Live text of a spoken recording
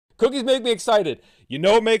Cookies make me excited. You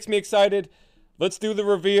know what makes me excited? Let's do the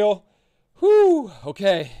reveal. Whew.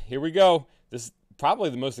 Okay, here we go. This is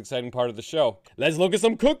probably the most exciting part of the show. Let's look at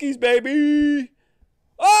some cookies, baby.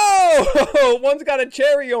 Oh, one's got a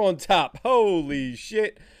cherry on top. Holy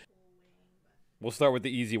shit. We'll start with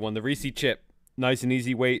the easy one, the Reese's chip. Nice and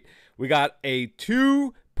easy weight. We got a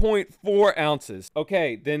 2.4 ounces.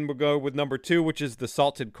 Okay, then we'll go with number 2, which is the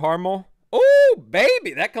salted caramel. Oh,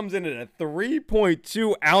 baby, that comes in at a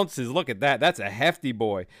 3.2 ounces. Look at that. That's a hefty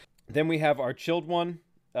boy. Then we have our chilled one.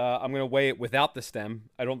 I'm going to weigh it without the stem.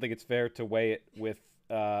 I don't think it's fair to weigh it with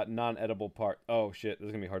non-edible part. Oh, shit. This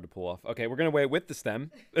is going to be hard to pull off. Okay, we're going to weigh it with the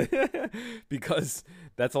stem because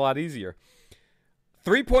that's a lot easier.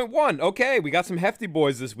 3.1. Okay, we got some hefty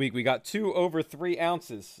boys this week. We got 2 over 3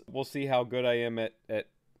 ounces. We'll see how good I am at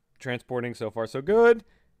transporting. So far, so good.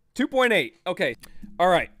 2.8. Okay. All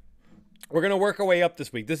right. We're going to work our way up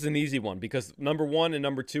this week. This is an easy one because number 1 and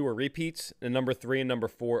number 2 are repeats, and number 3 and number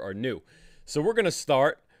 4 are new. So we're going to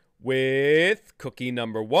start with cookie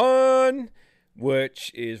number 1,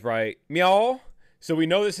 which is right, meow. So we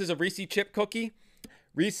know this is a Reese's chip cookie.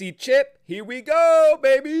 Reese's chip, here we go,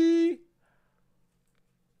 baby.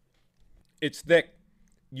 It's thick.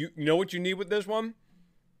 You know what you need with this one?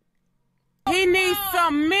 He needs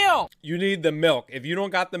some milk. You need the milk. If you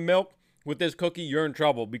don't got the milk with this cookie, you're in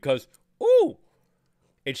trouble because, ooh,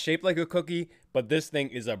 it's shaped like a cookie, but this thing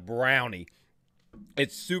is a brownie.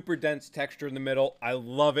 It's super dense texture in the middle. I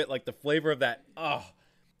love it. Like the flavor of that. Oh,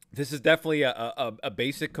 this is definitely a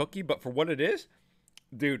basic cookie, but for what it is,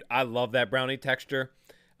 dude, I love that brownie texture.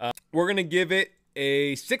 We're going to give it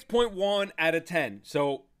a 6.1 out of 10.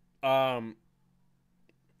 So, above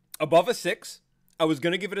a 6. I was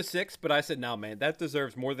going to give it a 6, but I said, no, man, that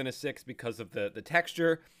deserves more than a 6 because of the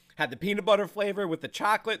texture. Had the peanut butter flavor with the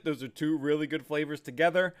chocolate. Those are 2 really good flavors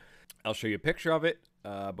together. I'll show you a picture of it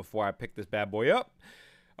before I pick this bad boy up.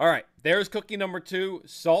 All right, there's cookie number 2,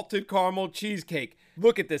 salted caramel cheesecake.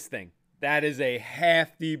 Look at this thing. That is a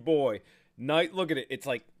hefty boy. Look at it. It's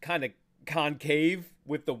like kind of concave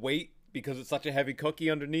with the weight because it's such a heavy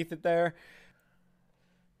cookie underneath it there.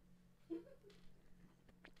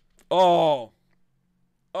 Oh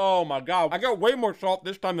my God. I got way more salt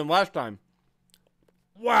this time than last time.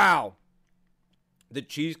 Wow. The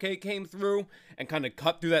cheesecake came through and kind of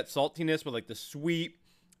cut through that saltiness with like the sweet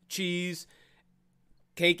cheese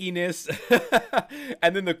cakiness.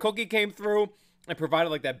 And then the cookie came through and provided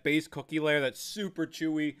like that base cookie layer that's super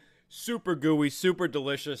chewy, super gooey, super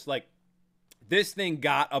delicious. Like this thing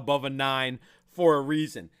got above a 9 for a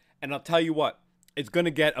reason. And I'll tell you what, it's going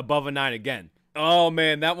to get above a 9 again. Oh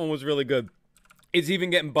man, that one was really good. It's even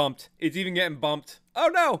getting bumped. It's even getting bumped. Oh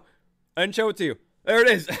no, I didn't show it to you. There it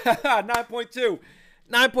is. 9.2.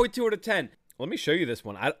 9.2 out of 10. Let me show you this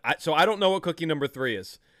one. So I don't know what cookie number 3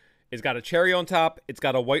 is. It's got a cherry on top. It's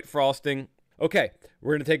got a white frosting. Okay,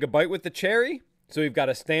 we're going to take a bite with the cherry. So we've got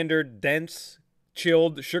a standard dense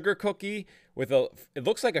chilled sugar cookie with it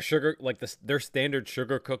looks like a sugar, like their standard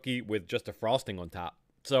sugar cookie with just a frosting on top.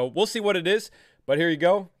 So we'll see what it is. But here you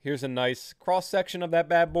go. Here's a nice cross section of that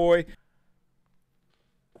bad boy.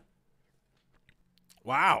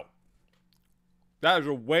 Wow. That is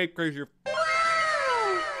a way crazier.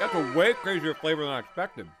 That's a way crazier flavor than I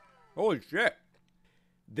expected. Holy shit.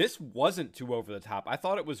 This wasn't too over the top. I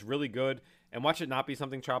thought it was really good. And watch it not be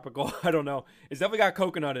something tropical. I don't know. It's definitely got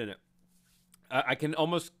coconut in it. I can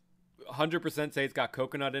almost 100% say it's got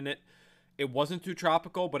coconut in it. It wasn't too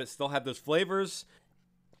tropical, but it still had those flavors.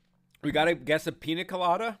 We got a guess of Pina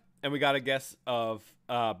Colada, and we got a guess of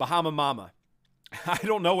Bahama Mama. I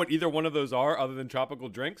don't know what either one of those are other than tropical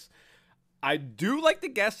drinks. I do like the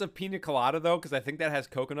guess of Pina Colada, though, because I think that has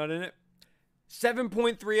coconut in it.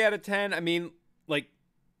 7.3 out of 10. I mean, like,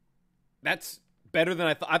 that's better than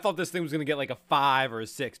I thought. I thought this thing was going to get like a 5 or a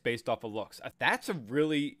 6 based off of looks. That's a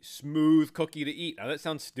really smooth cookie to eat. Now, that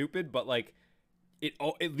sounds stupid, but, like, it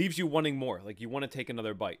leaves you wanting more. Like, you want to take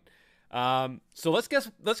another bite. So let's go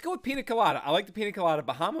with Pina Colada. I like the Pina Colada.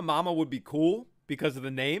 Bahama Mama would be cool because of the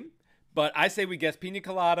name, but I say we guess Pina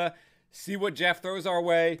Colada, see what Jeff throws our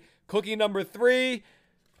way. Cookie number 3,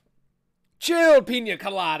 chilled Pina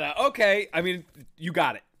Colada. Okay, I mean, you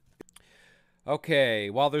got it. Okay,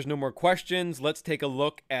 while there's no more questions, let's take a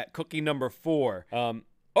look at cookie number 4.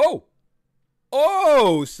 Oh,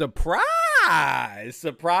 surprise,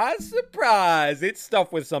 surprise, surprise. It's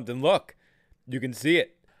stuffed with something. Look, you can see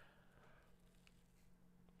it.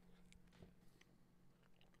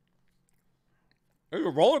 It's a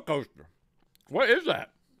roller coaster. What is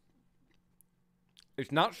that?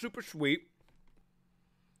 It's not super sweet.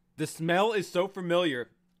 The smell is so familiar,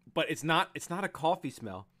 but it's not a coffee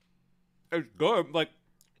smell. It's good. Like,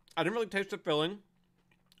 I didn't really taste the filling.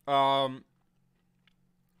 R.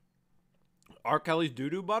 Kelly's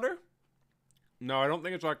doo-doo butter? No, I don't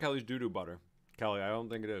think it's R. Kelly's doo-doo butter. Kelly, I don't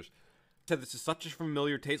think it is. Said this is such a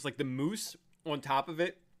familiar taste. Like the mousse on top of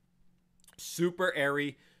it, super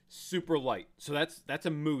airy, super light. So that's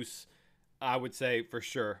a mousse, I would say for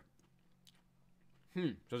sure.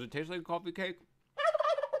 Does it taste like a coffee cake?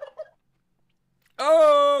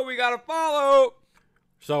 Oh, we got to follow.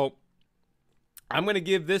 So I'm going to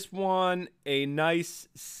give this one a nice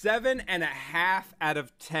 7.5 out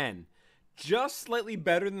of 10. Just slightly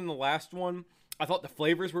better than the last one. I thought the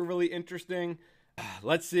flavors were really interesting.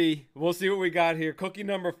 Let's see. We'll see what we got here. Cookie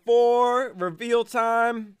number 4, reveal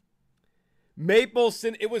time. Maple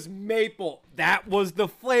it was maple. That was the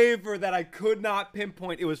flavor that I could not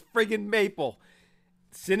pinpoint. It was friggin' maple.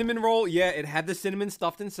 Cinnamon roll, yeah, it had the cinnamon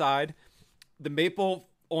stuffed inside. The maple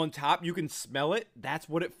on top, you can smell it. That's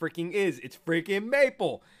what it freaking is. It's freaking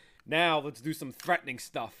maple. Now, let's do some threatening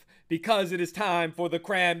stuff. Because it is time for the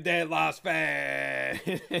Creme De la Sven.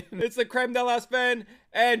 It's the Creme De la Sven.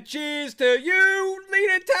 And cheese to you,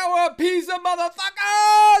 Leaning Tower pizza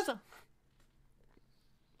motherfuckers!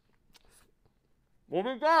 What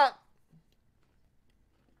we got?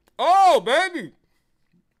 Oh, baby!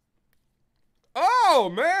 Oh,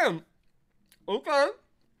 man! Okay.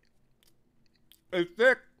 It's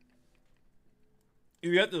thick.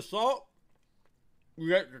 You get the salt. You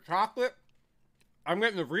get the chocolate. I'm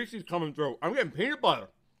getting the Reese's coming through. I'm getting peanut butter.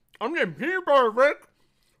 I'm getting peanut butter, Rick.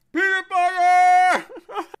 Peanut butter!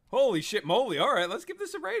 Holy shit moly. All right, let's give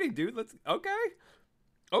this a rating, dude. Okay,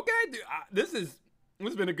 dude. This has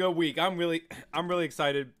been a good week. I'm really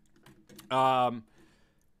excited. No,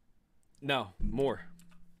 more.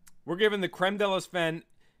 We're giving the Creme De la Sven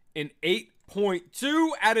an 8.2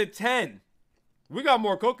 out of 10. We got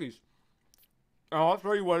more cookies. Oh, I'll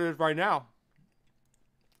show you what it is right now.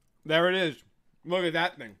 There it is. Look at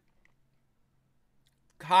that thing.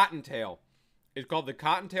 Cottontail. It's called the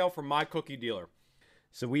Cottontail from My Cookie Dealer.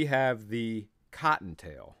 So we have the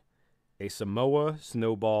Cottontail, a Samoa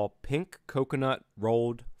Snowball pink coconut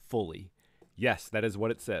rolled fully. Yes, that is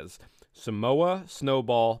what it says. Samoa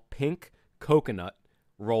Snowball pink coconut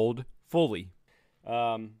rolled fully.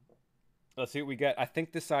 Let's see what we get. I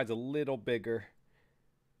think this side's a little bigger.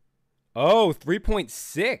 Oh,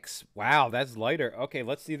 3.6. Wow, that's lighter. Okay,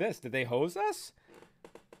 let's see this. Did they hose us?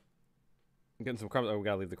 I'm getting some crumbs. Oh, we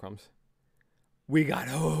gotta leave the crumbs. We got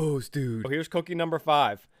hosed, dude. Oh, here's cookie number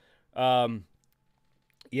 5.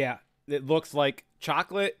 Yeah, it looks like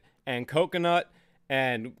chocolate and coconut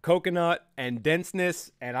and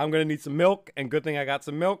denseness, and I'm gonna need some milk, and good thing I got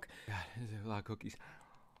some milk. God, there's a lot of cookies.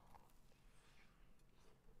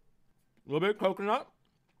 A little bit of coconut.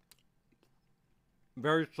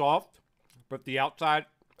 Very soft, but the outside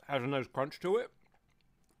has a nice crunch to it.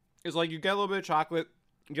 It's like you get a little bit of chocolate,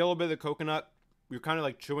 you get a little bit of the coconut. You're kind of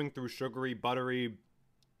like chewing through sugary, buttery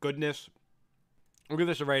goodness. I'll give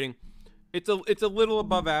this a rating. It's a little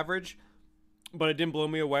above average, but it didn't blow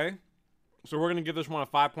me away. So we're gonna give this one a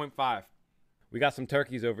 5.5. We got some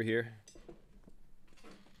turkeys over here.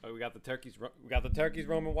 Oh, we got the turkeys. We got the turkeys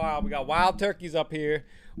roaming wild. We got wild turkeys up here.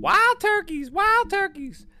 Wild turkeys. Wild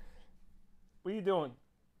turkeys. What are you doing?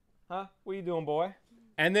 Huh? What are you doing, boy?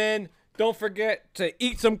 And then don't forget to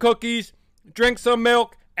eat some cookies, drink some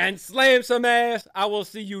milk, and slam some ass. I will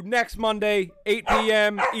see you next Monday, 8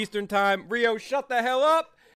 p.m. Eastern Time. Rio, shut the hell up.